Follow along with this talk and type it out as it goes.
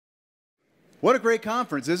What a great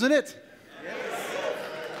conference, isn't it?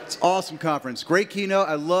 It's an awesome conference. Great keynote.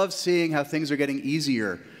 I love seeing how things are getting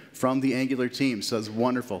easier from the Angular team. So it's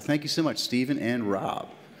wonderful. Thank you so much, Stephen and Rob.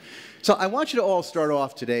 So I want you to all start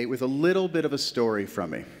off today with a little bit of a story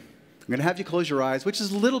from me. I'm going to have you close your eyes, which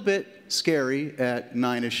is a little bit scary at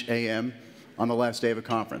 9-ish a.m. on the last day of a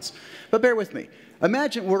conference. But bear with me.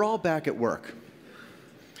 Imagine we're all back at work.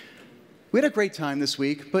 We had a great time this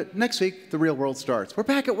week, but next week, the real world starts. We're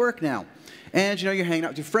back at work now. And you're hanging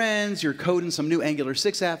out with your friends, you're coding some new Angular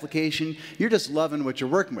 6 application, you're just loving what you're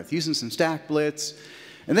working with, using some Stack Blitz,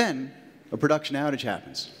 and then a production outage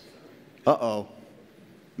happens. Uh-oh.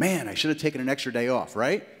 Man, I should have taken an extra day off,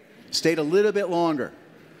 right? Stayed a little bit longer.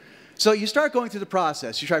 So you start going through the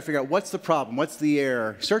process. You try to figure out what's the problem, what's the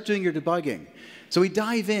error. Start doing your debugging. So we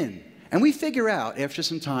dive in, and we figure out, after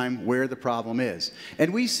some time, where the problem is.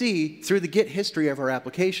 And we see, through the Git history of our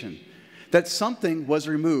application, that something was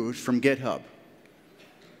removed from GitHub.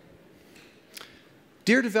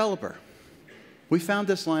 Dear developer, we found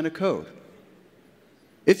this line of code.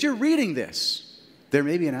 If you're reading this, there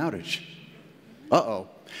may be an outage. Uh-oh.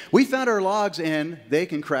 We found our logs, and they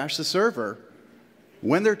can crash the server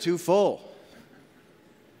when they're too full.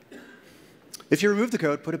 If you remove the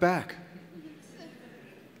code, put it back.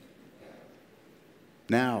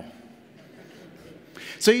 Now.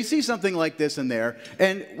 So you see something like this in there,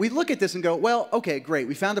 and we look at this and go, well, okay, great.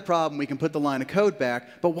 We found the problem. We can put the line of code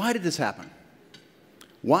back. But why did this happen?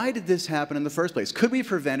 Why did this happen in the first place? Could we have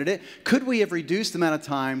prevented it? Could we have reduced the amount of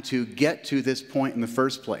time to get to this point in the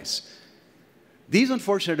first place? These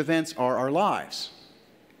unfortunate events are our lives.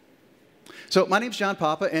 So my name's John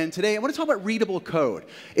Papa, and today I want to talk about readable code.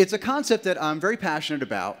 It's a concept that I'm very passionate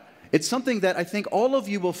about. It's something that I think all of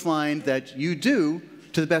you will find that you do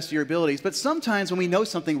to the best of your abilities, but sometimes when we know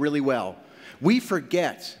something really well, we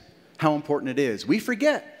forget how important it is. We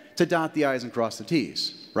forget to dot the I's and cross the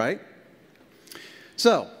T's, right?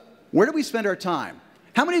 So, where do we spend our time?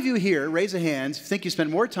 How many of you here, raise a hand, think you spend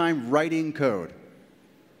more time writing code?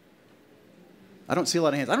 I don't see a lot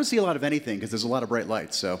of hands. I don't see a lot of anything because there's a lot of bright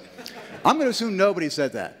lights, so I'm going to assume nobody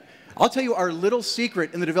said that. I'll tell you our little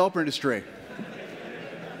secret in the developer industry.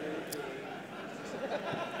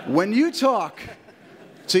 When you talk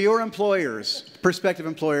to your employers, prospective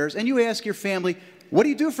employers, and you ask your family, what do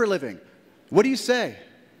you do for a living? What do you say?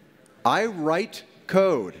 I write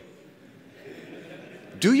code.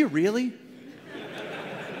 Do you really?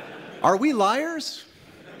 Are we liars?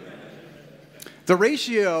 The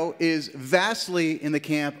ratio is vastly in the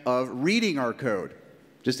camp of reading our code.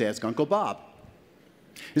 Just ask Uncle Bob.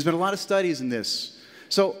 There's been a lot of studies in this.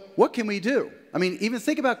 So what can we do? I mean, even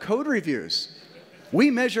think about code reviews. We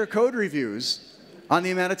measure code reviews on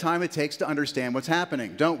the amount of time it takes to understand what's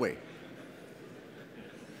happening, don't we?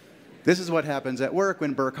 This is what happens at work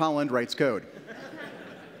when Burke Holland writes code.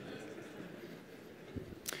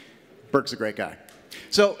 Burke's a great guy.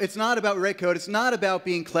 So it's not about write code. It's not about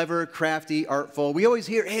being clever, crafty, artful. We always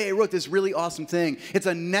hear, hey, I wrote this really awesome thing. It's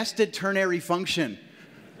a nested ternary function.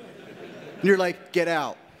 And you're like, get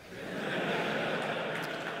out.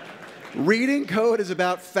 Reading code is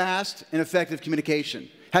about fast and effective communication.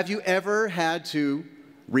 Have you ever had to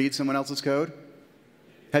read someone else's code?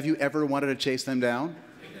 Have you ever wanted to chase them down?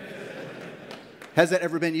 Has that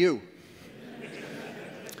ever been you?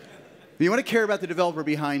 You want to care about the developer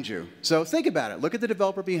behind you. So think about it. Look at the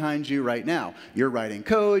developer behind you right now. You're writing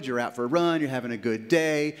code, you're out for a run, you're having a good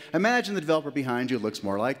day. Imagine the developer behind you looks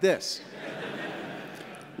more like this.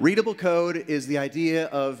 Readable code is the idea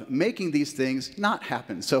of making these things not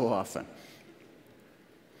happen so often.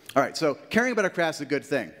 All right, so caring about our craft is a good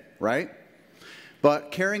thing, right?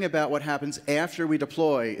 But caring about what happens after we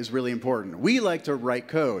deploy is really important. We like to write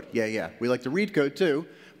code. Yeah. We like to read code too.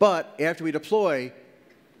 But after we deploy,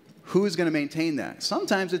 who's going to maintain that?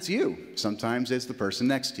 Sometimes it's you. Sometimes it's the person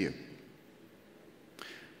next to you.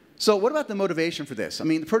 So what about the motivation for this? I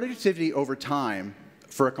mean, the productivity over time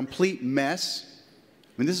for a complete mess,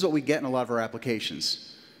 I mean, this is what we get in a lot of our applications.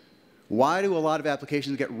 Why do a lot of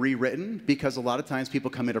applications get rewritten? Because a lot of times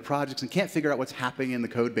people come into projects and can't figure out what's happening in the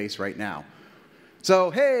code base right now.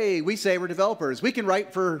 So, hey, we say we're developers. We can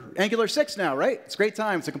write for Angular 6 now, right? It's a great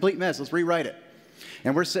time. It's a complete mess. Let's rewrite it.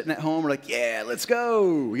 And we're sitting at home. We're like, yeah, let's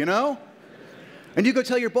go, you know? And you go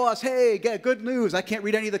tell your boss, hey, get good news. I can't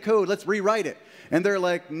read any of the code. Let's rewrite it. And they're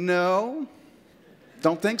like, no,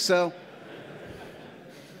 don't think so.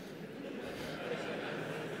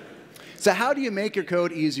 So how do you make your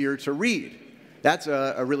code easier to read? That's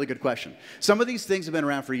a really good question. Some of these things have been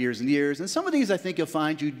around for years and years, and some of these I think you'll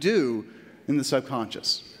find you do in the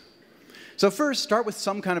subconscious. So first, start with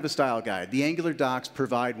some kind of a style guide. The Angular docs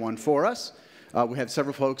provide one for us. We have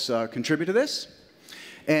several folks contribute to this.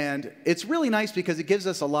 And it's really nice because it gives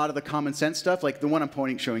us a lot of the common sense stuff, like the one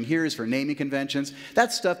I'm showing here is for naming conventions.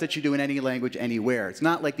 That's stuff that you do in any language, anywhere. It's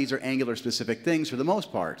not like these are Angular-specific things for the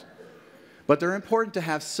most part. But they're important to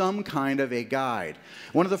have some kind of a guide.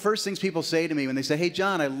 One of the first things people say to me when they say, hey,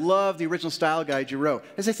 John, I love the original style guide you wrote.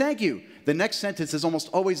 I say, thank you. The next sentence is almost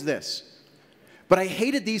always this. But I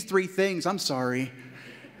hated these 3 things. I'm sorry.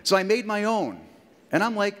 So I made my own. And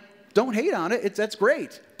I'm like, don't hate on it. That's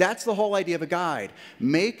great. That's the whole idea of a guide.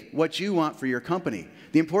 Make what you want for your company.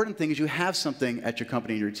 The important thing is you have something at your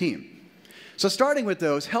company and your team. So starting with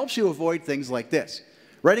those helps you avoid things like this.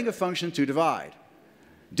 Writing a function to divide.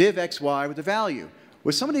 Div xy with a value.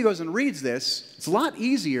 When somebody goes and reads this, it's a lot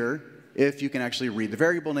easier if you can actually read the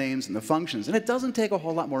variable names and the functions. And it doesn't take a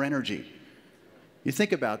whole lot more energy. You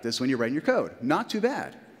think about this when you're writing your code. Not too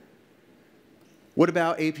bad. What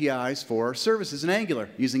about APIs for services in Angular?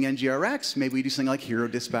 Using NGRX, maybe we do something like hero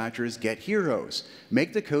dispatchers, get heroes.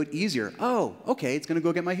 Make the code easier. Oh, OK, it's going to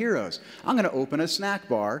go get my heroes. I'm going to open a snack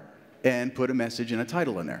bar and put a message and a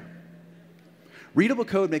title in there. Readable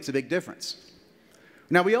code makes a big difference.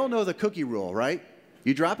 Now, we all know the cookie rule, right?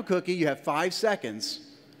 You drop a cookie, you have 5 seconds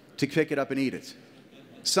to pick it up and eat it.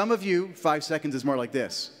 Some of you, 5 seconds is more like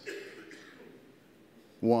this.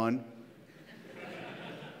 1.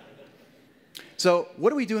 So what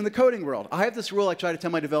do we do in the coding world? I have this rule I try to tell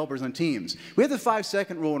my developers on teams. We have the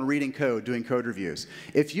 5-second rule in reading code, doing code reviews.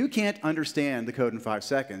 If you can't understand the code in 5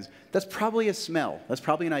 seconds, that's probably a smell. That's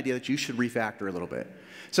probably an idea that you should refactor a little bit.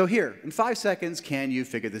 So here, in 5 seconds, can you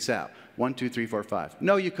figure this out? 1, 2, 3, 4, 5.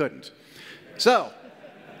 No, you couldn't. So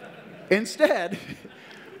instead,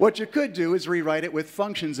 what you could do is rewrite it with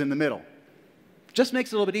functions in the middle. Just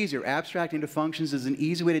makes it a little bit easier. Abstracting to functions is an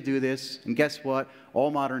easy way to do this. And guess what?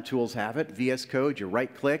 All modern tools have it. VS Code, you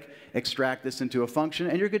right-click, extract this into a function,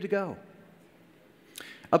 and you're good to go.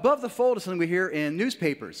 Above the fold is something we hear in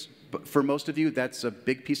newspapers. But for most of you, that's a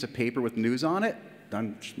big piece of paper with news on it.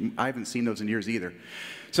 I haven't seen those in years either.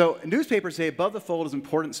 So newspapers say above the fold is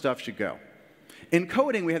important stuff should go. In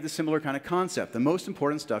coding, we have the similar kind of concept. The most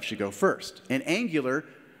important stuff should go first. In Angular,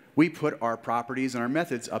 we put our properties and our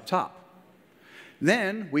methods up top.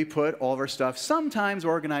 Then we put all of our stuff sometimes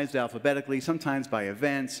organized alphabetically, sometimes by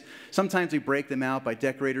events. Sometimes we break them out by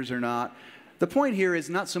decorators or not. The point here is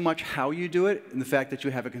not so much how you do it, and the fact that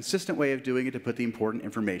you have a consistent way of doing it to put the important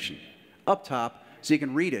information up top so you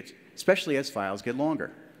can read it, especially as files get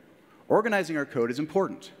longer. Organizing our code is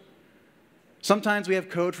important. Sometimes we have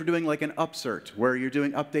code for doing like an upsert, where you're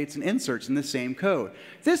doing updates and inserts in the same code.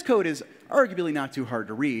 This code is arguably not too hard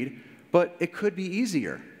to read, but it could be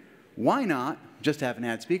easier. Why not just have an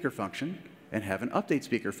add speaker function and have an update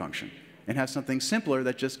speaker function and have something simpler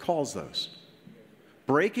that just calls those?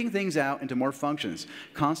 Breaking things out into more functions,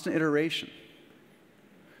 constant iteration.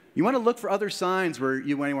 You want to look for other signs where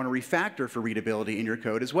you want to refactor for readability in your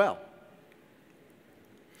code as well.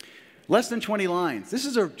 Less than 20 lines. This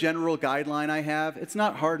is a general guideline I have. It's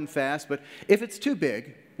not hard and fast, but if it's too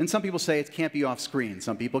big, and some people say it can't be off screen.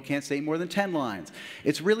 Some people can't say more than 10 lines.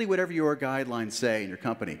 It's really whatever your guidelines say in your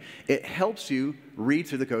company. It helps you read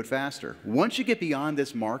through the code faster. Once you get beyond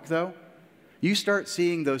this mark, though, you start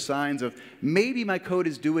seeing those signs of maybe my code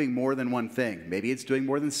is doing more than one thing. Maybe it's doing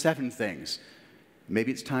more than 7 things.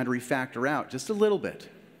 Maybe it's time to refactor out just a little bit.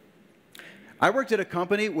 I worked at a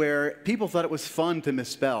company where people thought it was fun to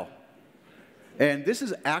misspell. And this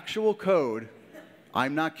is actual code.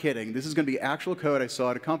 I'm not kidding. This is going to be actual code I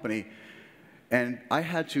saw at a company. And I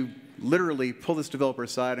had to literally pull this developer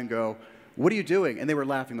aside and go, what are you doing? And they were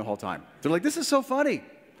laughing the whole time. They're like, this is so funny.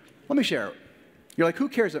 Let me share it. You're like, who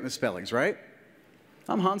cares about misspellings, right?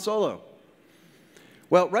 I'm Han Solo.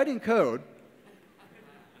 Well, writing code,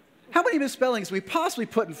 how many misspellings can we possibly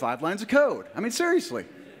put in 5 lines of code? I mean, seriously.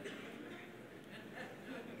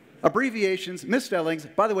 Abbreviations, misspellings.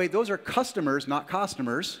 By the way, those are customers, not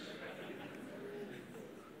costumers.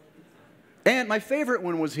 And my favorite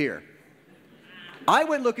one was here. I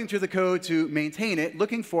went looking through the code to maintain it,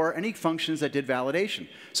 looking for any functions that did validation.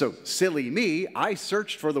 So, silly me, I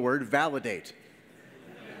searched for the word validate.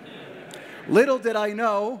 Little did I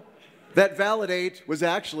know that validate was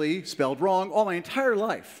actually spelled wrong all my entire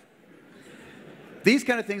life. These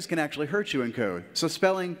kind of things can actually hurt you in code. So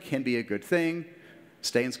spelling can be a good thing.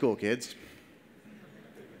 Stay in school, kids.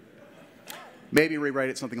 Maybe rewrite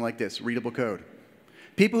it something like this, readable code.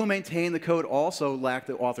 People who maintain the code also lack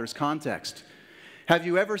the author's context. Have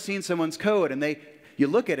you ever seen someone's code and you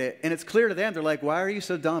look at it and it's clear to them, they're like, why are you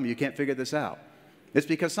so dumb? You can't figure this out. It's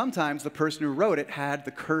because sometimes the person who wrote it had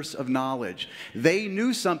the curse of knowledge. They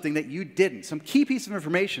knew something that you didn't, some key piece of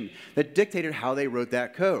information that dictated how they wrote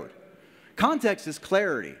that code. Context is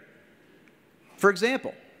clarity. For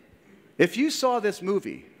example, if you saw this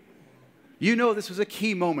movie, you know this was a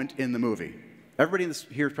key moment in the movie. Everybody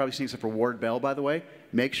here has probably seen, except for Ward Bell, by the way.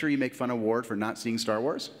 Make sure you make fun of Ward for not seeing Star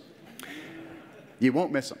Wars. You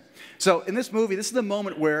won't miss him. So in this movie, this is the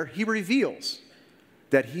moment where he reveals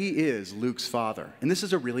that he is Luke's father. And this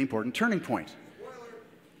is a really important turning point.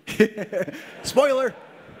 Spoiler! Spoiler!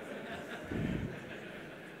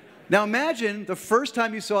 Now imagine the first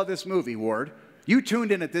time you saw this movie, Ward, you tuned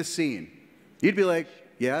in at this scene. You'd be like,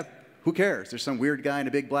 yeah, who cares? There's some weird guy in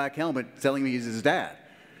a big black helmet telling me he's his dad.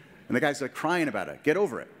 And the guy's like crying about it. Get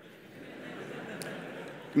over it.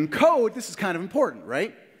 In code, this is kind of important,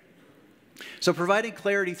 right? So providing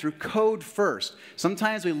clarity through code first.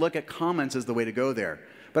 Sometimes we look at comments as the way to go there.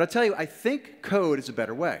 But I'll tell you, I think code is a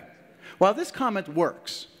better way. While this comment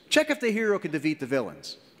works, check if the hero can defeat the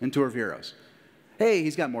villains in Tour of Heroes. Hey,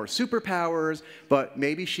 he's got more superpowers, but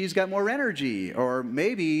maybe she's got more energy, or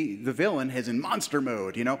maybe the villain is in monster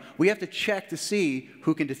mode, you know? We have to check to see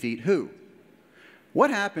who can defeat who.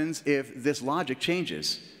 What happens if this logic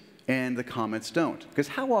changes and the comments don't? Because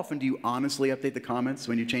how often do you honestly update the comments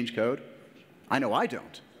when you change code? I know I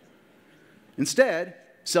don't. Instead,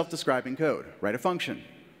 self-describing code. Write a function.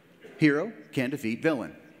 Hero can defeat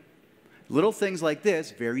villain. Little things like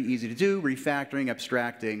this, very easy to do, refactoring,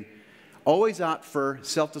 abstracting. Always opt for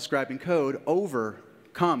self-describing code over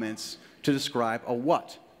comments to describe a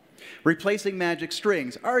what. Replacing magic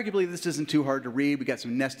strings. Arguably, this isn't too hard to read. We got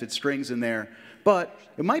some nested strings in there. But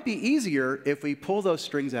it might be easier if we pull those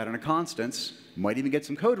strings out in a constants, might even get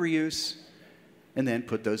some code reuse, and then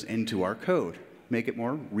put those into our code. Make it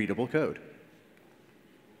more readable code.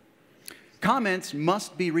 Comments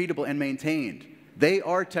must be readable and maintained. They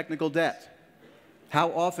are technical debt.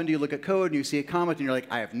 How often do you look at code and you see a comment and you're like,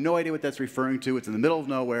 I have no idea what that's referring to. It's in the middle of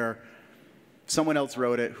nowhere. Someone else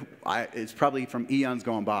wrote it. It's probably from eons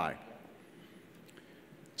gone by.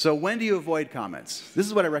 So when do you avoid comments? This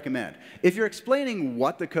is what I recommend. If you're explaining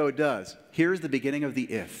what the code does, here's the beginning of the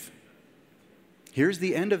if. Here's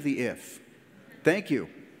the end of the if. Thank you.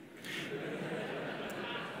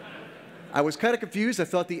 I was kind of confused. I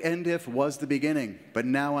thought the end if was the beginning, but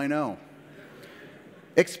now I know.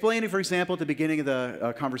 Explaining, for example, at the beginning of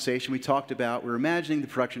the conversation we talked about, we were imagining the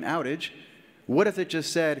production outage. What if it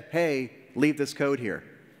just said, hey, leave this code here?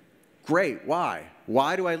 Great, why?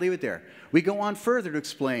 Why do I leave it there? We go on further to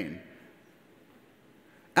explain.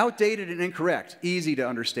 Outdated and incorrect, easy to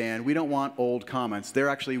understand. We don't want old comments. They're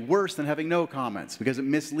actually worse than having no comments because it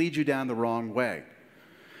misleads you down the wrong way.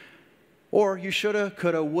 Or you shoulda,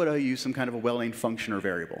 coulda, woulda use some kind of a well-named function or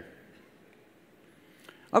variable.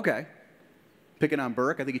 Okay. Picking on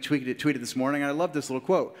Burke, I think he tweeted this morning, and I love this little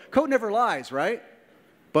quote. Code never lies, right?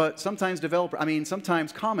 But sometimes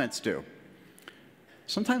sometimes comments do.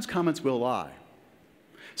 Sometimes comments will lie.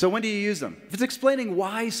 So when do you use them? If it's explaining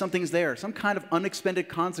why something's there, some kind of unexpected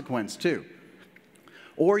consequence too.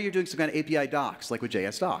 Or you're doing some kind of API docs, like with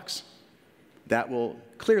JS docs. That will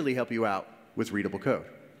clearly help you out with readable code.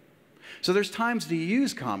 So there's times to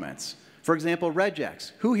use comments. For example,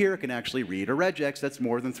 regex. Who here can actually read a regex that's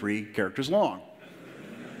more than 3 characters long?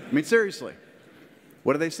 I mean, seriously.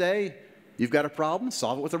 What do they say? You've got a problem,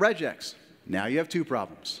 solve it with a regex. Now you have 2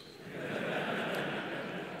 problems.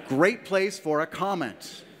 Great place for a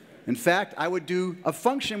comment. In fact, I would do a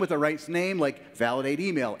function with a rights name like validate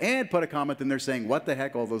email and put a comment in there saying what the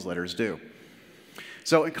heck all those letters do.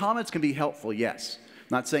 So and comments can be helpful, yes.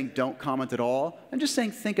 I'm not saying don't comment at all. I'm just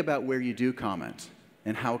saying think about where you do comment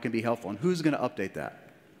and how it can be helpful and who's going to update that.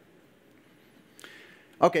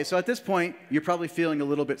 Okay, so at this point, you're probably feeling a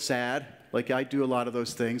little bit sad. Like I do a lot of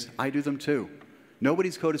those things. I do them too.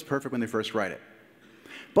 Nobody's code is perfect when they first write it.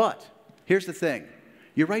 But here's the thing.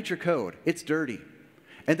 You write your code. It's dirty.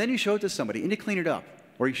 And then you show it to somebody, and you clean it up.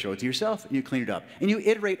 Or you show it to yourself, and you clean it up. And you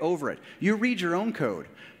iterate over it. You read your own code.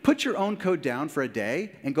 Put your own code down for a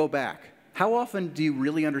day and go back. How often do you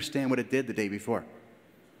really understand what it did the day before?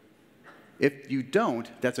 If you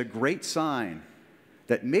don't, that's a great sign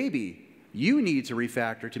that maybe you need to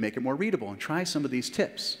refactor to make it more readable and try some of these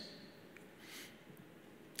tips.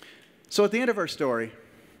 So at the end of our story,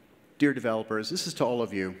 dear developers, this is to all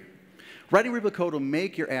of you. Writing readable code will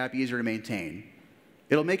make your app easier to maintain.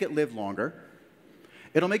 It'll make it live longer.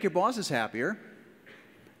 It'll make your bosses happier.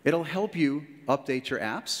 It'll help you update your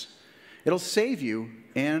apps. It'll save you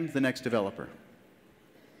and the next developer.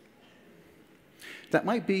 That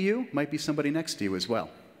might be you, might be somebody next to you as well.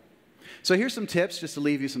 So here's some tips just to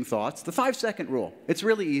leave you some thoughts. The 5-second rule. It's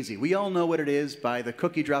really easy. We all know what it is by the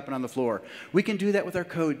cookie dropping on the floor. We can do that with our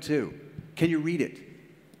code too. Can you read it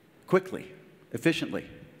quickly, efficiently?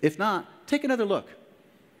 If not, take another look.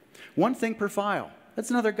 One thing per file. That's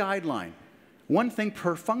another guideline. One thing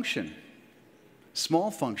per function.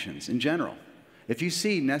 Small functions in general. If you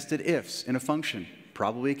see nested ifs in a function,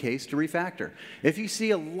 probably a case to refactor. If you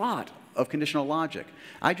see a lot of conditional logic,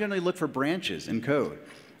 I generally look for branches in code.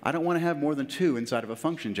 I don't want to have more than 2 inside of a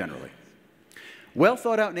function generally. Well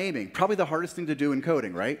thought out naming, probably the hardest thing to do in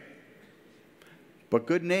coding, right? But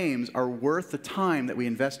good names are worth the time that we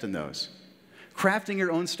invest in those. Crafting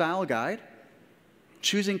your own style guide,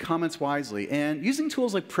 choosing comments wisely, and using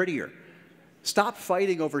tools like Prettier. Stop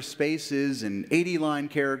fighting over spaces and 80-line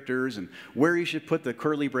characters and where you should put the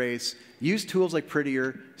curly brace. Use tools like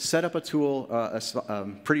Prettier, set up a tool,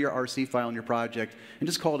 Prettier RC file in your project, and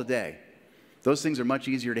just call it a day. Those things are much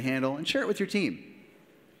easier to handle, and share it with your team.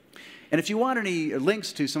 And if you want any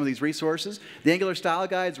links to some of these resources, the Angular Style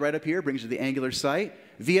Guide is right up here, brings you to the Angular site.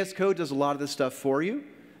 VS Code does a lot of this stuff for you.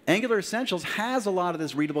 Angular Essentials has a lot of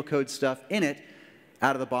this readable code stuff in it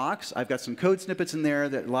out of the box. I've got some code snippets in there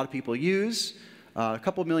that a lot of people use. A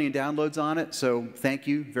couple million downloads on it, so thank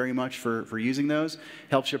you very much for using those.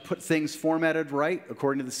 Helps you put things formatted right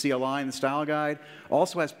according to the CLI and the style guide.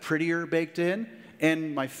 Also has Prettier baked in,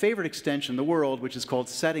 and my favorite extension in the world, which is called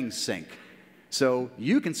Settings Sync. So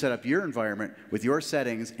you can set up your environment with your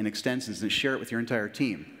settings and extensions and share it with your entire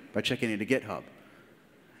team by checking into GitHub.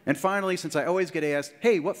 And finally, since I always get asked,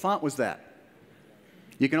 hey, what font was that?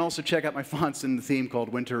 You can also check out my fonts in the theme called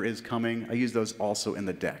Winter is Coming. I use those also in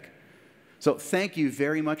the deck. So thank you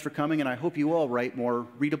very much for coming, and I hope you all write more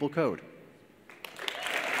readable code.